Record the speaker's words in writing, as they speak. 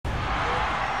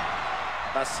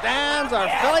The stands are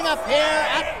filling up here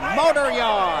at Motor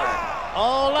Yard.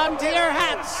 Hold on to your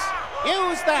hats.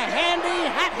 Use the handy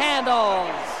hat handles.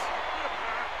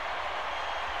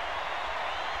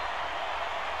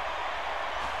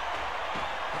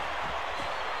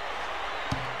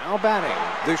 Now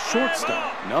batting, the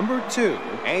shortstop, number 2,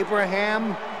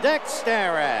 Abraham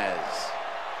Dexterez.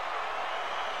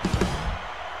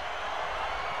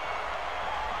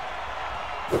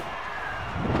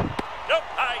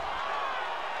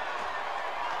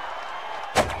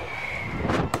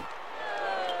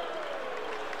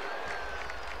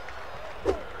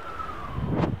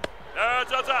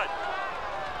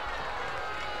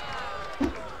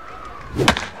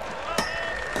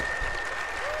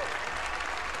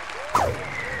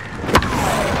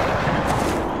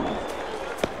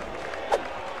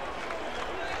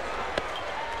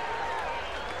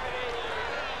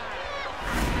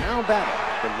 Now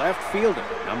batting, the left fielder,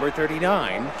 number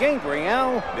 39,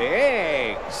 Gabriel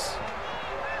Biggs.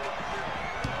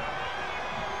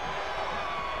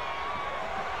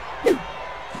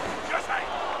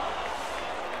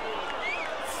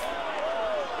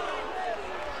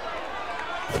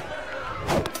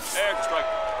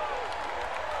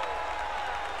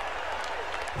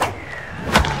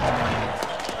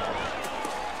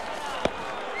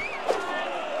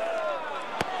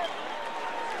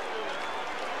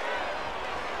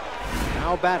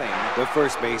 Now batting, the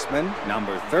first baseman,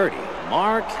 number 30,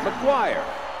 Mark McGuire.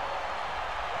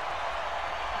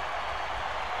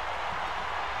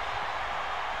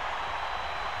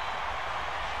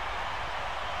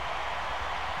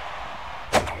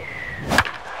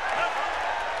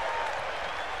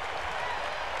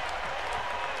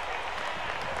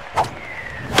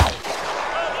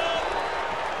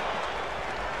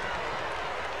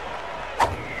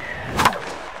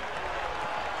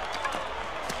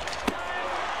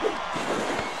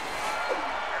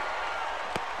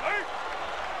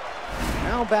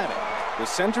 Now batting, the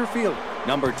center fielder,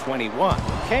 number 21,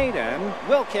 Caden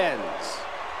Wilkins.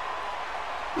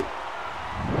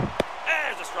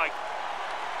 There's a strike.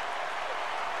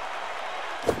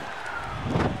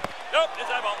 Nope, it's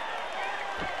that ball.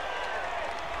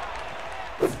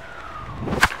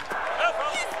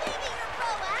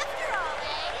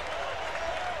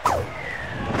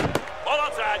 Ball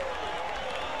outside.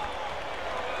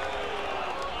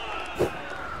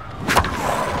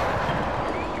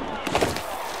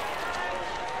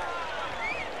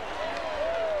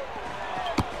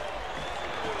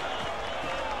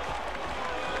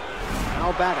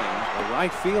 Now batting, the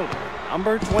right fielder,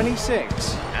 number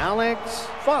 26, Alex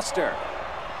Foster.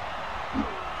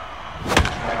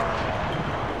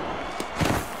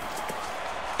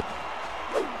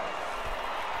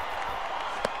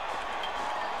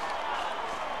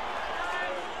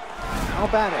 Now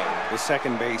batting, the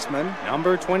second baseman,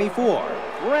 number 24,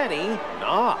 Freddie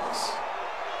Knox.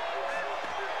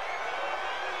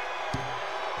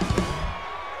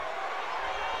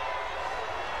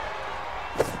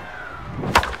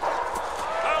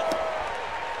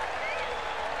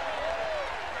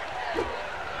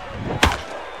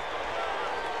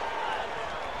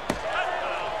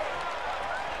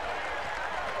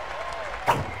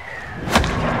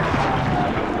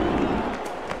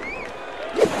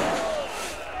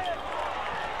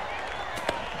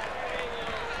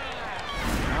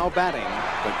 Now batting,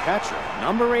 the catcher,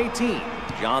 number 18,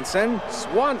 Johnson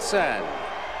Swanson.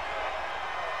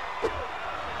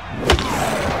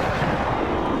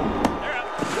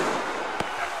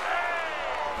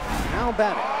 Now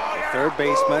batting, the third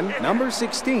baseman, number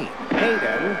 16,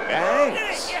 Hayden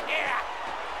Banks.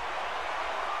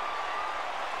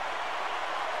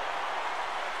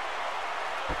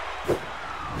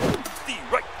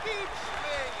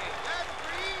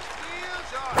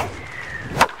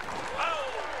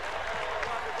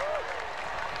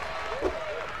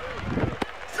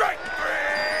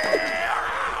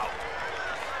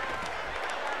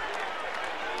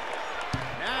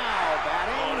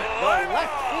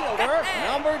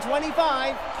 Number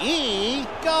 25, E.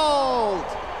 Gold.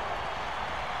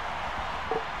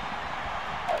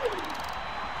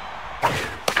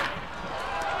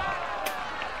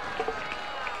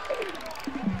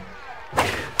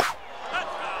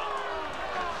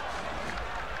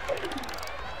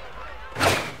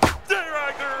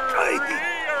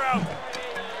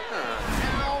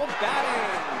 Now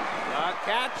batting, the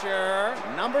catcher,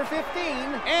 number 15,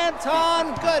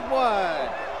 Anton Goodwood.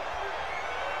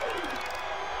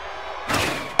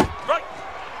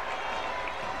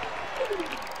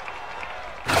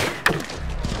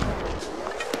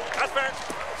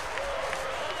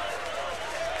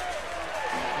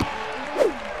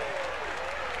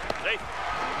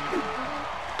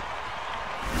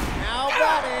 Now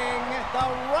batting, the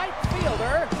right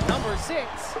fielder, number 6,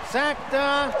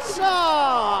 Sakta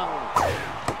Song.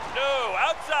 No,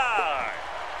 outside.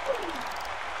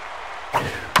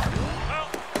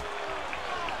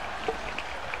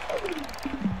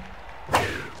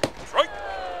 Strike.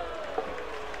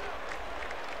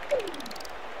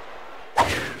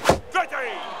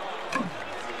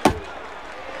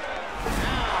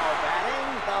 Now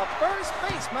batting, the first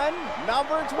baseman,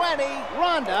 number 20,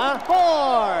 Rhonda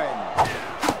Bourne.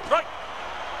 Strike.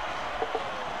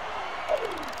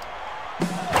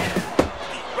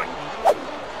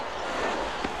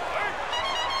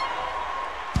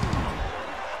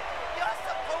 You're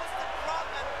supposed to drop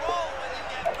and roll when you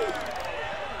get burned.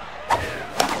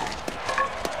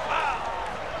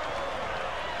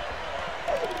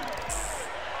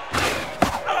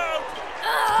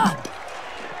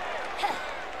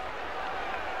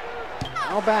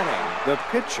 Now batting, the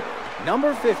pitcher,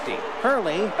 number 50,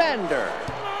 Hurley Bender.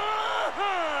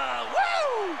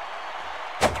 Woo!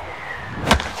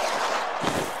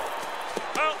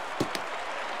 Out.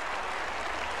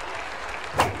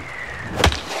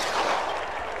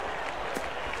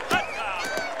 That's out.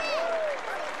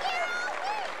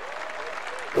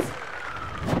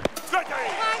 Strike.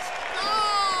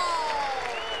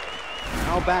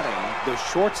 Now batting, the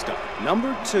shortstop,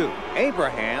 number 2,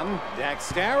 Abraham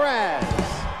Dexterez.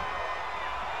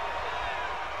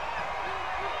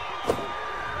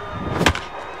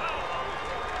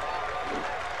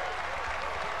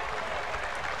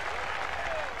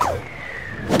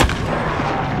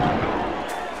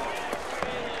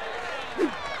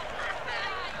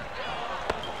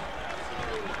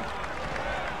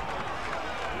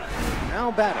 Now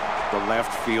batting, the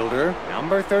left fielder,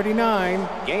 number 39,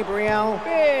 Gabriel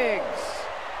Biggs.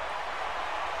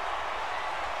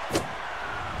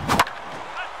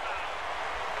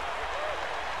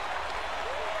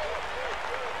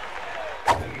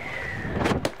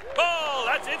 Ball,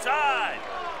 that's inside.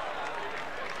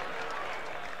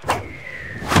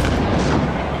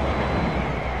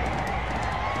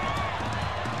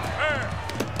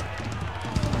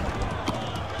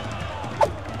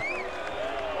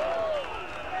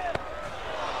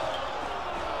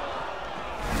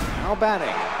 Now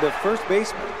batting, the first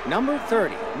baseman, number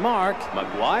 30, Mark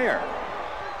McGuire.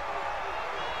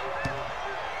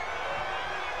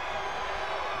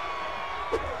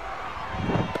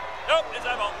 Nope, it's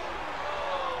that ball.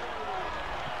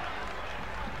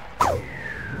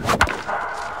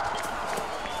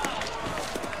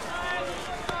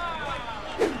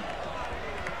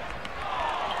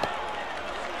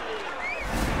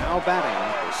 Now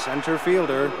batting, the center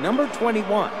fielder, number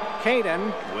 21,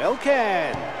 Caden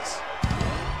Wilkins.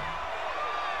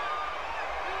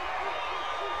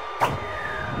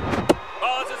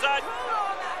 Ball is inside.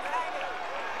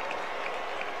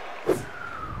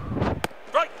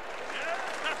 Strike.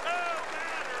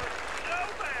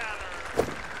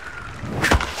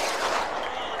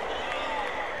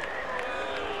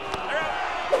 No matter.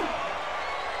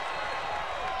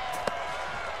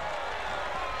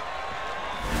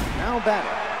 Now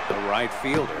batting, the right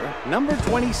fielder, number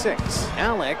 26,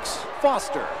 Alex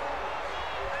Foster.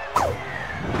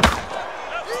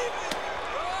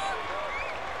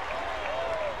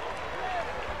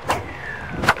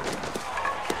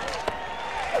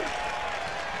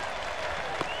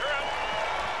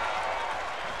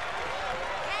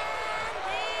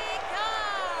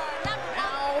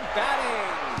 Now batting,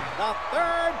 the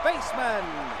third baseman,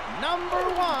 number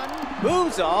 1,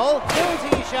 Boozle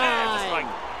Booty-Shine.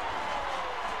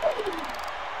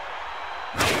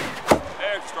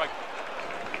 There's a strike.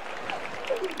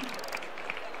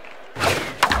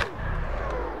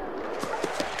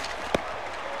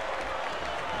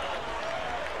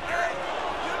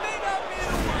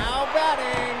 Now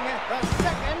batting, the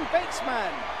second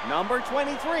baseman, number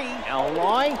 23,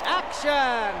 Elroy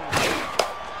Action.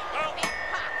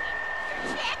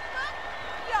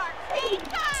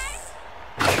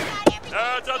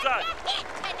 It's outside.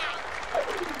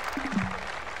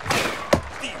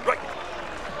 The right.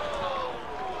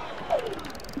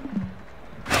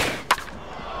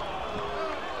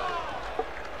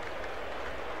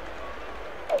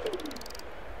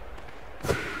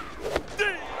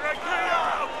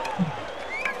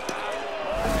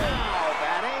 Now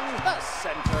batting, the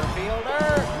center fielder,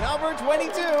 number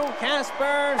 22,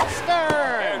 Casper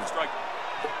Stern. There's a strike.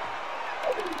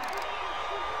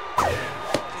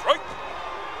 Strike.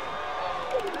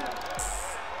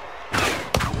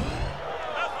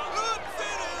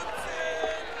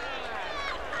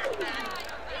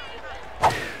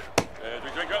 There's a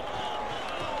drink up.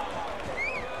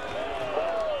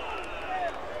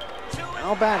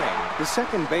 Now batting, the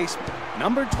second baseman,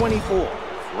 number 24,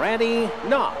 Freddie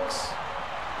Knox.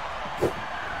 The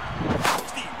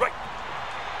right.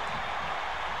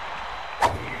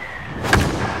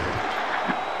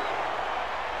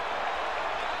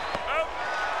 Out.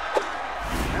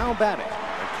 Now batting,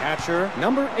 the catcher,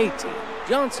 number 18,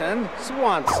 Johnson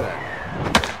Swanson.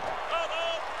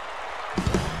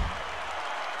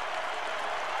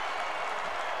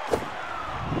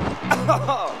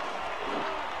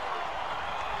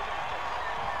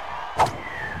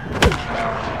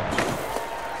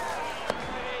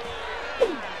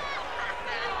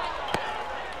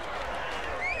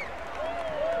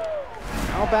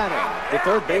 Now batting, the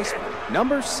third baseman,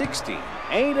 number 60,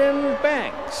 Aiden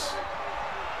Banks.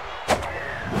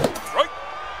 Right.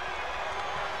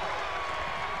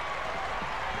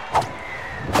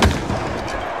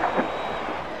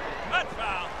 That's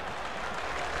foul.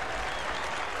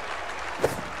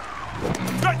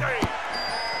 Strike.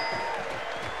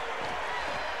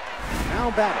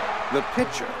 Now batting, the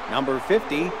pitcher, number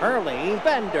 50, Hurley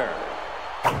Bender.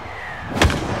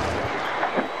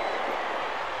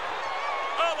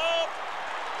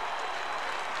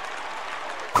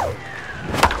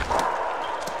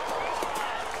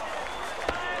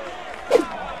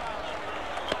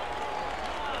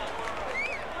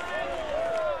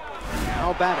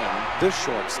 Now batting, the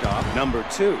shortstop, number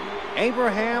 2,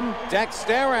 Abraham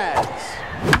Dexterez.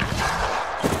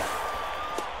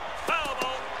 Foul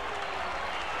ball.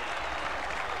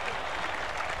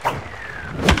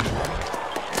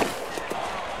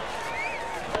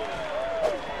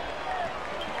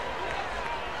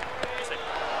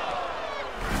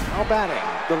 Now batting,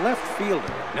 the left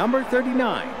fielder, number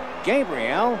 39,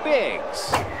 Gabriel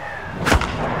Biggs.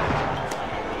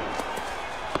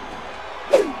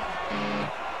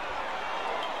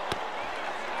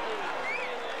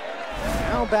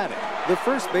 Now batting, the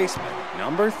first baseman,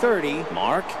 number 30,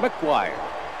 Mark McGuire.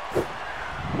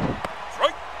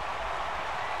 Strike.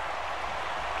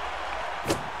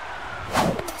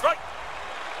 Strike.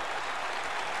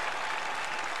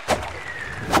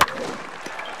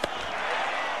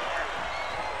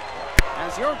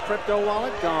 Has your crypto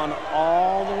wallet gone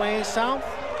all the way south?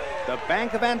 The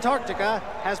Bank of Antarctica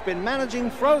has been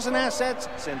managing frozen assets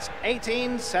since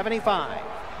 1875.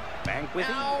 Bank with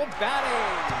now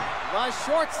batting, the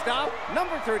shortstop,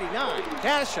 number 39,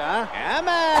 Kasha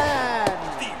Ahmed.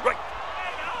 The right.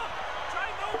 Hey, try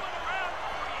moving around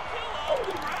before you kill all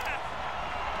the grass.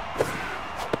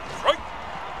 Strike.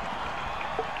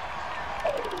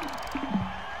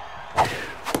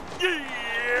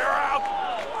 Yeah, out.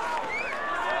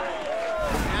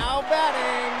 Now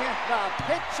batting, the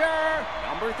pitcher,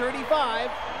 number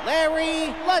 35,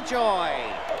 Larry LaJoy.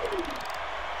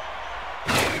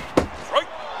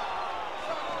 Strike.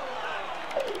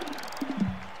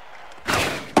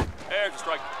 There's a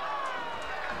strike.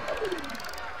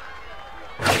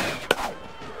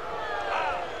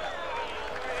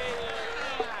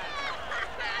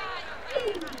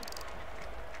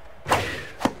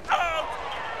 Out.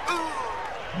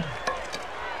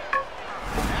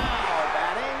 Now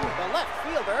batting, the left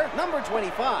fielder, number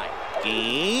 25,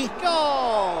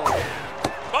 Go.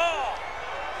 Ball.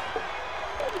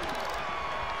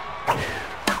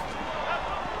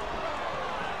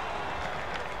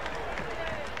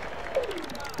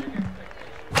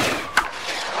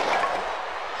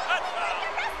 That's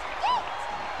foul.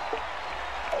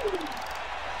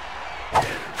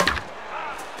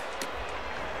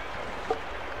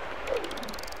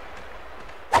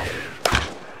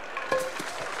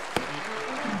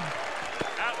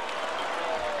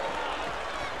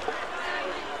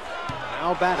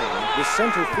 Now batting, the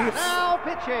center field. Now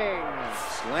pitching,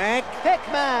 Slick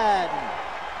Hickman.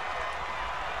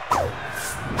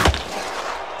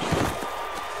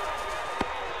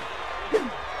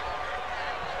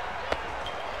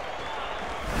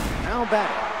 Now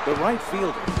batting, the right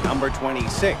fielder, number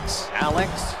 26,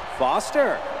 Alex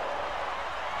Foster.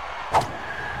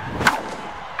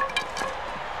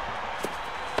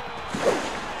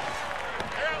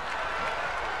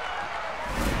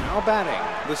 Now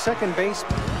batting, the second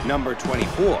baseman, number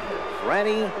 24,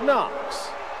 Freddie Knox.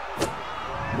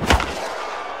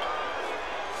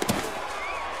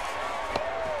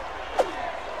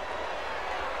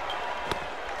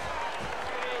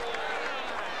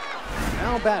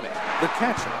 Now batting, the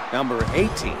catcher, number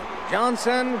 18,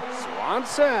 Johnson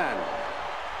Swanson.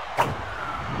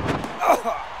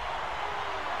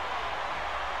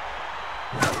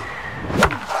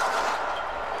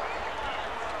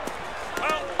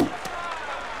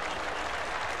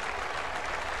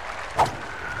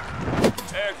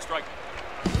 There's a strike.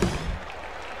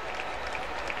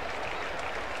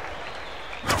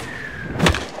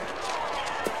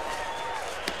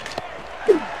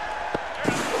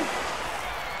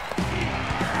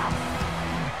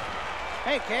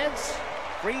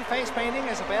 Free face painting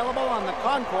is available on the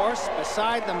concourse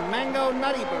beside the Mango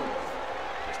Nutty booth.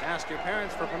 Just ask your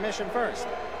parents for permission first.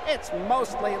 It's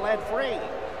mostly lead-free.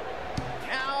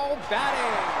 Now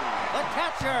batting, the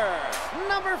catcher,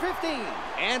 number 50,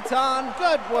 Anton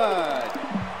Goodwood.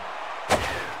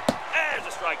 There's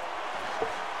a strike.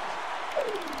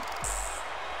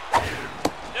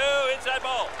 No, inside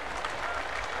ball.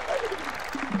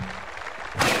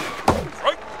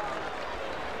 Strike.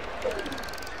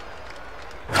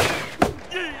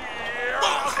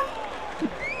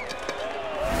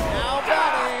 Now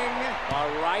batting, the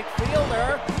right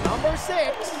fielder, number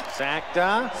 6,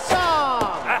 Sakta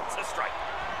Song. That's a strike.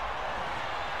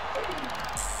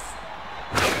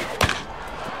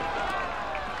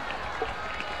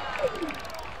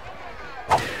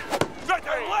 Strike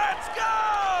three. Let's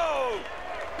go!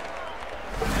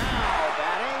 Now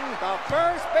batting, the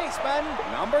first baseman,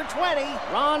 number 20,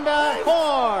 Rhonda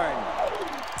Horn.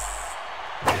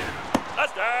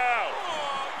 That's down.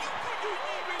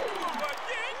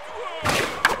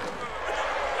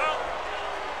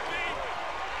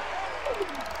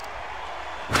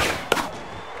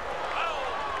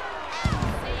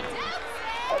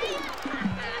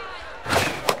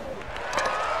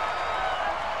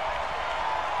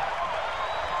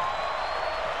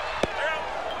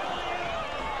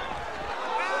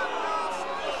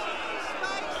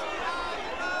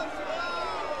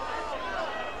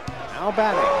 Now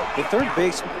batting, the third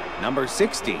baseman, number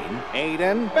 16,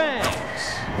 Aiden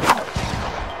Banks.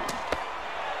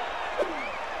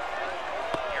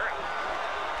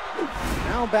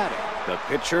 Now batting, the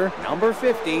pitcher, number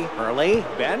 50, Hurley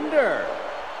Bender.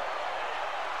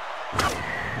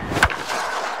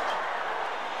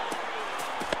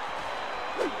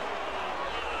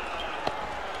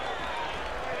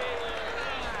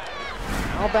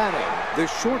 Now batting, the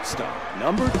shortstop,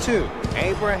 number 2,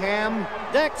 Abraham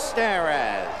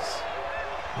Dexteres.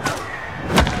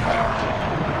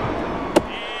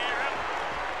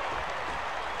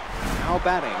 Now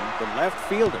batting, the left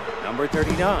fielder, number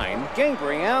 39,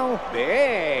 Gabriel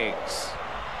Biggs.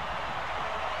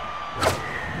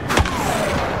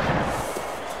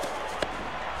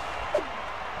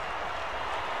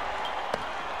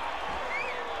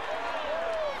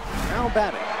 Now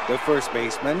batting, the first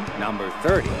baseman, number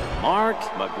 30, Mark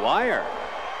McGuire.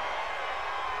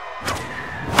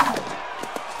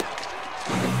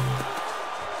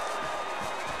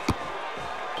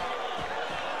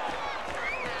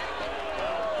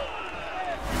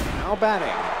 Now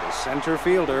batting, the center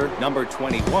fielder, number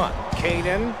 21,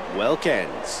 Caden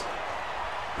Wilkins.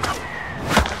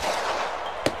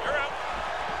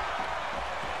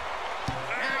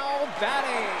 Now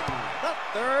batting, the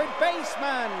third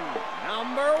baseman,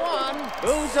 number 1,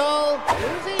 Boozle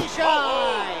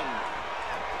Uzi-Shine.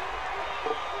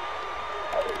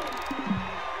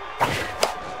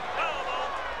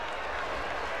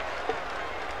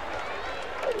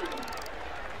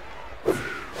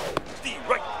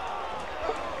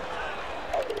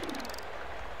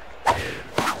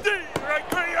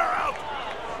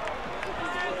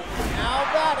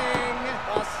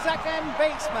 Second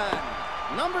baseman,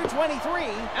 number 23,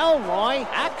 Elroy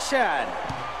Action.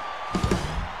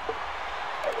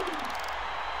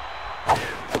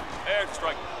 There's a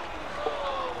strike.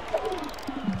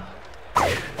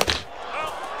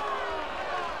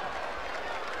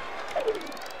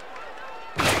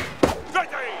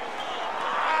 Strike three.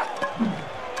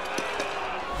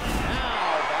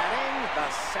 Now batting, the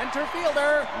center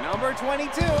fielder, number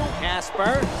 22,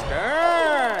 Casper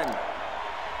Stern.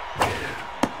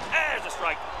 There's a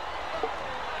strike.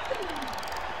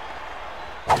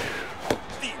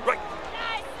 The right.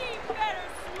 I see better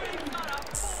swings on a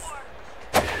 4.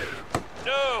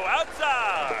 No,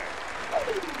 outside.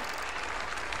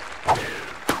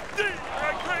 The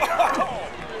right clear.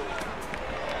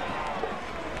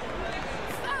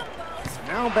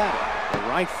 Now batting, the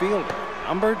right fielder,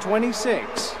 number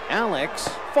 26, Alex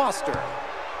Foster.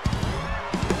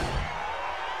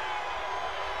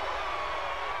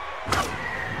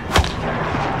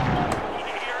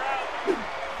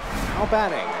 Now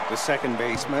batting, the second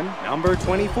baseman, number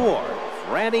 24,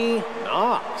 Freddie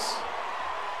Knox.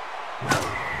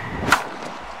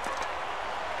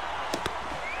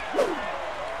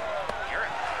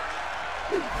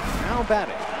 Now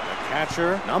batting, the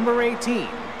catcher, number 18,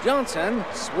 Johnson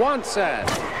Swanson.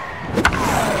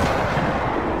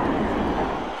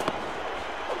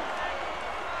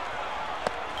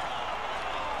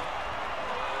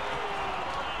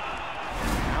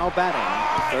 Now batting,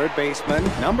 the third baseman,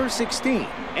 number 16,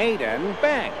 Aiden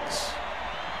Banks.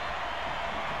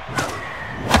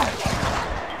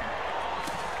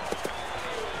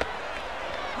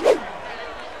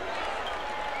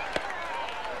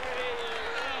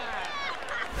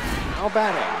 Now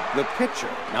batting, the pitcher,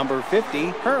 number 50,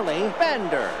 Hurley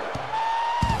Bender.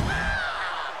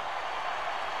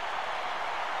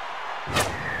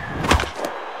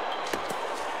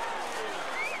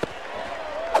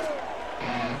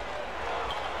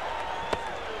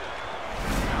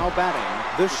 Now batting,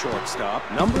 the shortstop,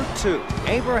 number 2,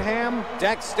 Abraham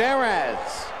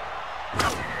Dexterez.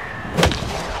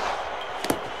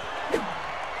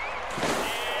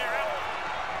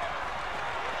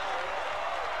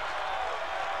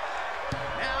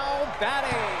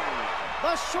 Batting,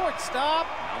 the shortstop,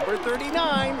 number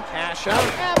 39, Kasha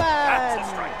Evans. That's a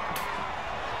strike.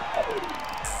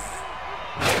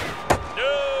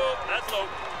 No, that's low.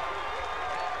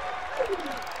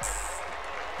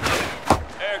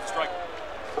 There's a strike.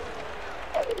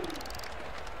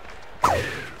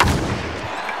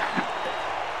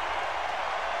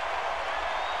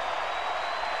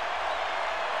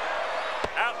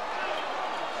 Out.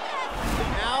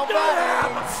 Now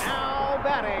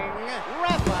batting,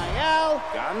 Rafael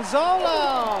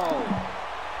Gonzalo.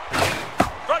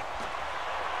 Strike.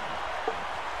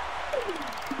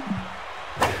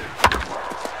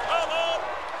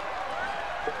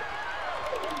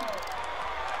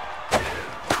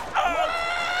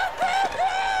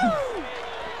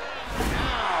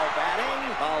 Now batting,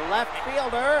 the left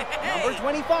fielder, number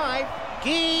 25,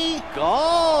 Guy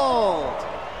Gold.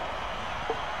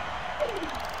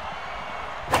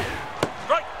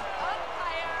 Strike.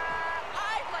 Umpire,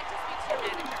 I'd like to speak to your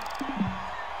manager.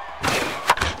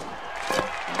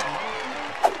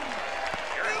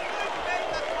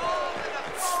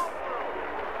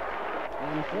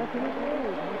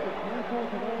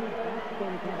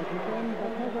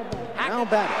 Now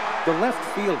batting, the left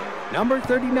fielder, number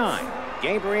 39,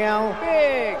 Gabriel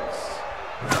Biggs.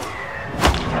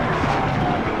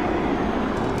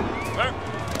 There.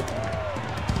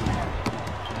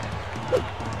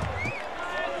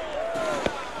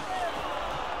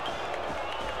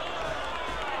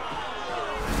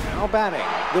 Now batting,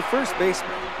 the first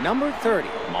baseman, number 30,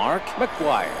 Mark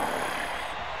McGuire.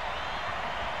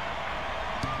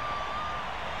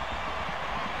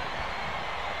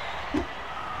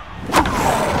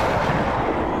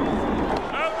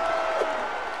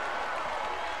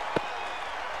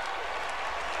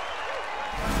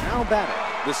 Now batting,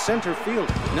 the center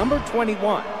fielder, number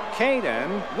 21,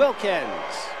 Caden Wilkins.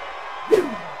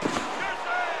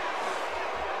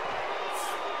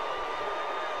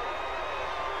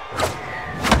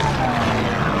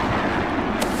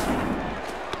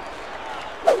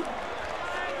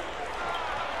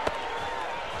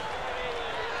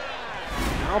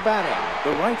 Now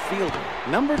batting, the right fielder,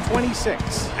 number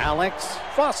 26, Alex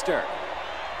Foster.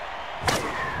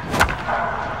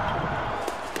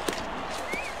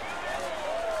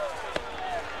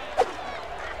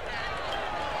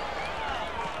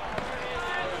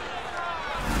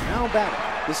 Now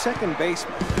batting, the second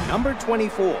baseman, number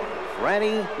 24,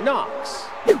 Freddie Knox.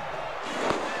 You could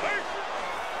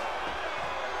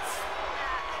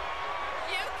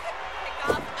pick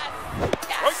off a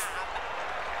stab.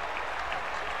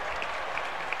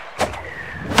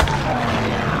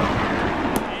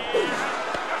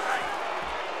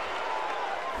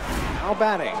 Now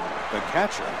batting, the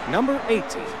catcher, number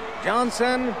 18,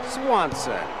 Johnson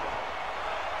Swanson.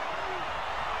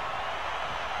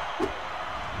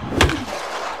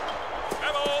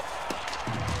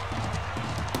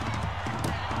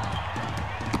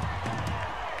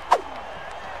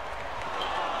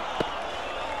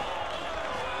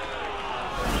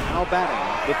 Now batting,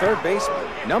 the third baseman,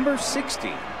 number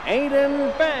 60,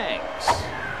 Aiden Banks.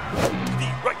 The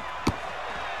right.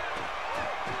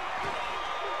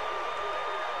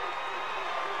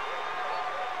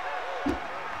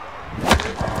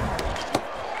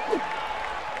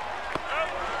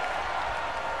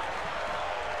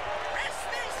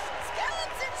 Christmas,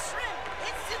 scallops and shrimp.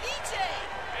 It's ceviche.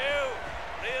 Ew.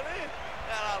 Really?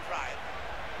 Well, I'll try it.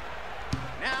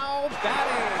 Now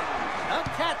batting, the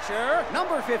catcher,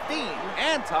 number 15,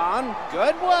 Anton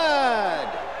Goodwood.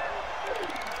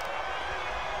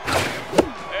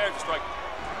 There's a strike.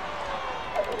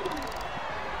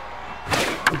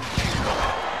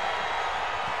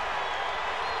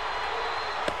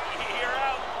 You're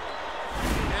out.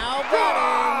 Now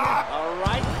batting, the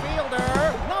right fielder,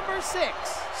 number 6,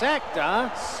 Sekta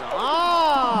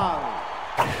Song.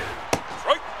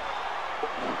 Strike.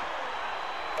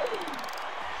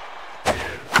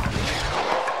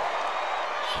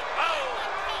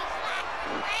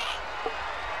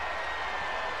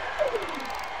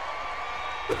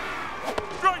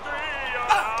 Strike 3.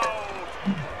 Out.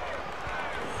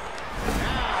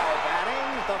 Now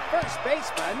batting, the first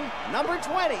baseman, number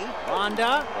 20,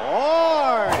 Rhonda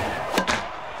Ward.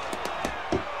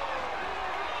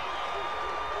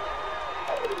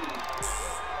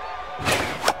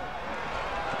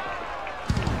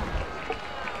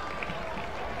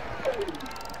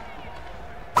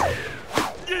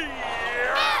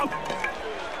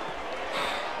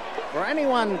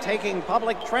 anyone taking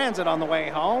public transit on the way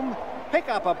home, pick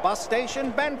up a bus station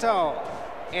bento.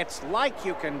 It's like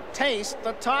you can taste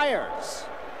the tires.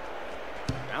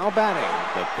 Now batting,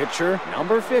 the pitcher,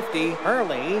 number 50,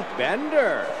 Hurley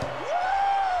Bender.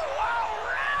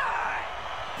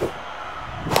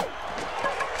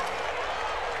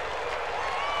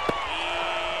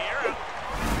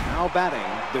 Now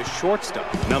batting, the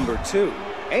shortstop, number 2,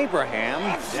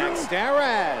 Abraham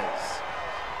Dexterez.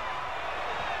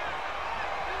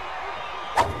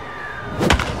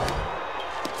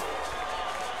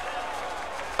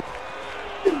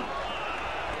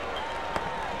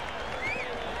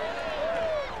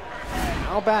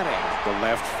 Now batting, the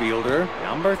left fielder,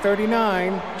 number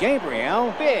 39,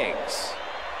 Gabriel Biggs.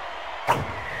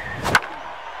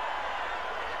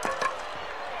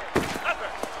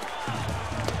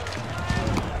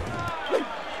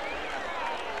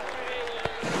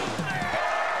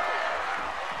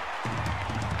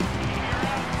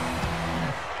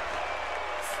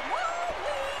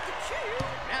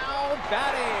 Now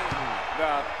batting,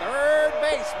 the third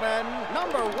baseman,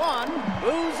 number 1,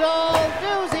 Boozle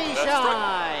Doozy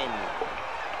Shine.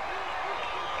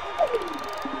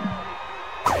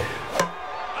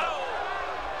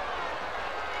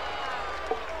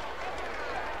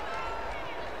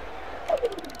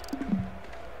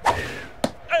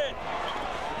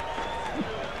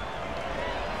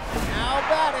 Now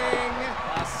batting,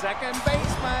 the second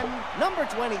baseman, number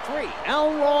 23,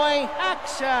 Elroy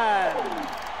Action.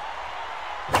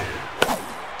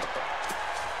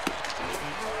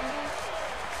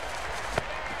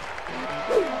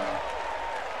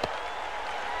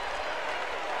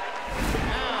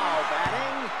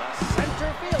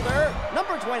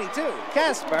 Number 22,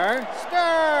 Casper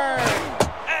Stern.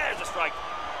 There's a strike.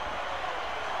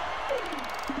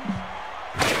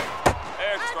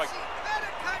 There's a strike.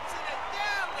 Better cuts in a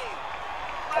deli.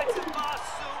 Let's a boss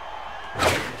soup.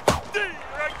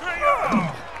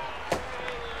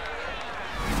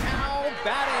 Now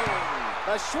batting,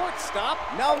 the shortstop,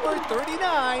 number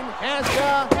 39,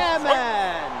 Haska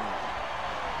Hammond.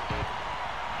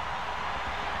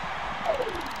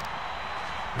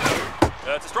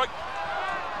 That's a strike.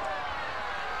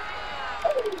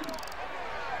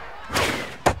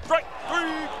 Strike 3.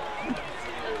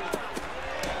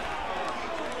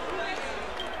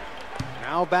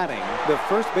 Now batting, the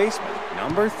first baseman,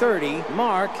 number 30,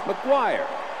 Mark McGuire.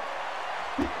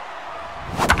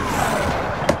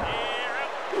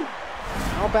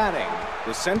 Now batting,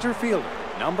 the center fielder,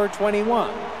 number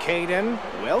 21, Caden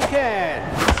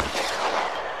Wilkins.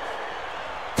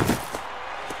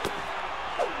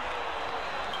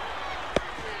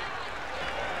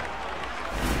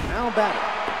 Now batting,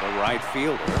 the right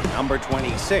fielder, number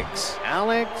 26,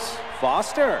 Alex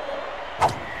Foster.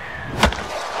 Well,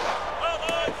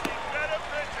 I've seen better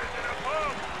pitchers in a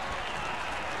pub.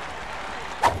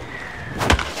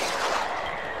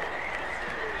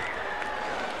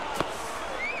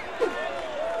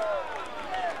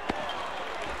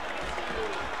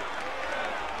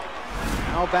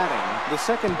 Now batting, the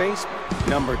second baseman,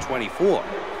 number 24,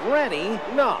 Freddie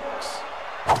Knox.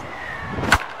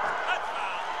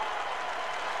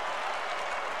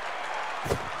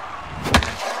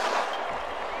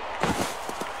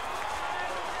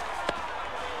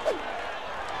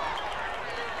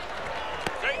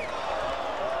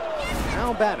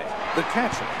 Now batting, the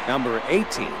catcher, number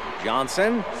 18,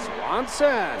 Johnson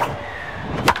Swanson.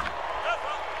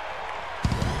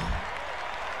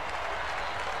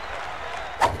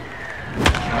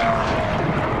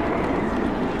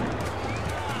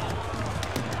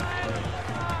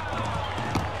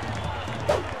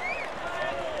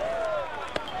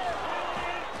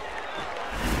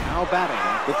 Now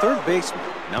batting, the third baseman,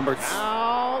 number...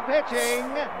 Now pitching,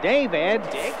 David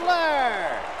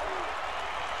Diggler.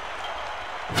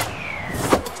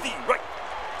 Steve, right.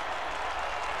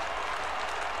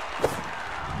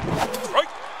 Strike.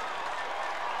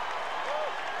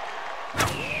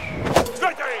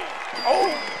 Strike 3. Oh.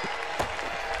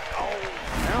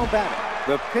 Now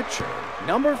batting, the pitcher,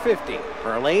 number 50,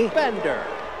 Hurley Bender.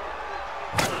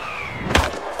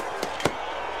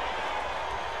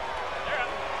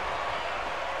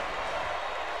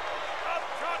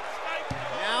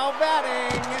 Now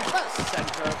batting, the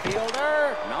center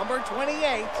fielder, number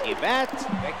 28, Yvette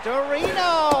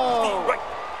Victorino. Right.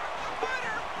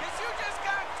 Butter, 'cause you just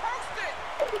got toasted.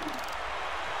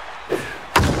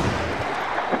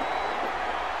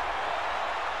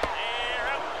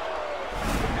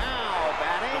 Now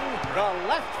batting, the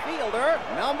left fielder,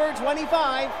 number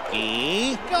 25,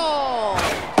 Eagle.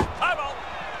 High ball.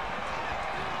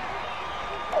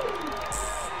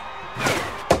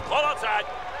 Ball outside.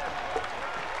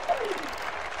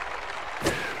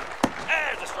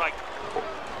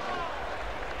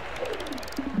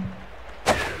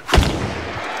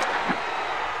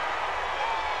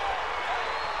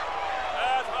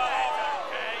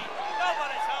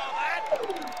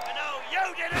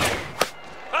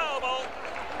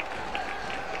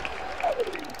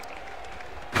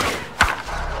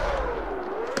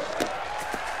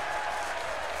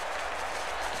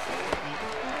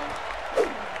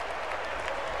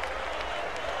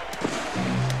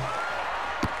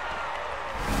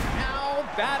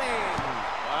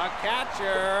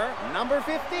 pitcher, number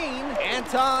 15,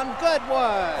 Anton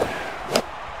Goodwood.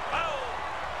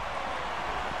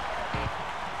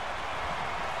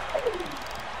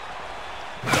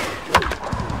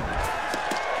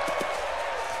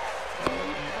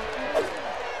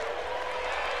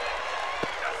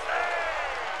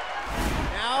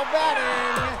 Now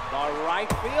batting, the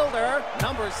right fielder,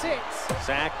 number 6,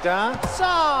 Sakta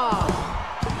Saw.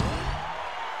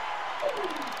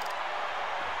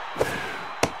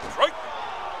 Strike.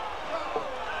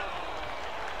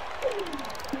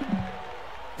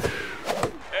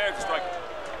 And strike.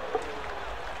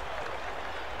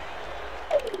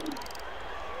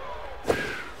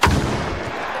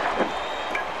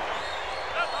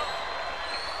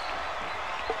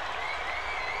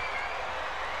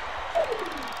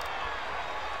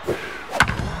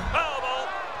 Foul ball.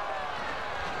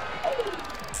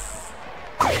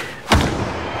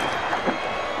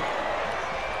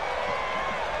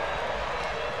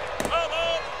 Foul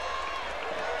ball.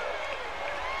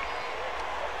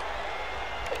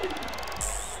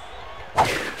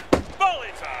 Ball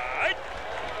inside.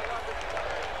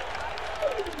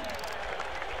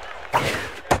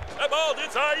 That ball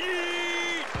inside.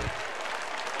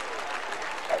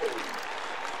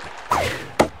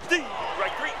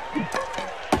 Right three.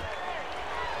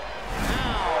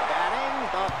 Now batting,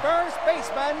 the first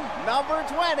baseman, number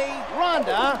 20,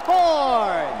 Rhonda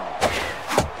Horn.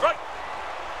 Strike.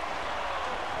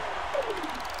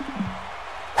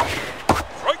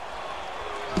 Strike.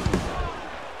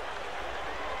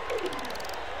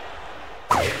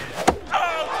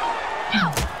 Out.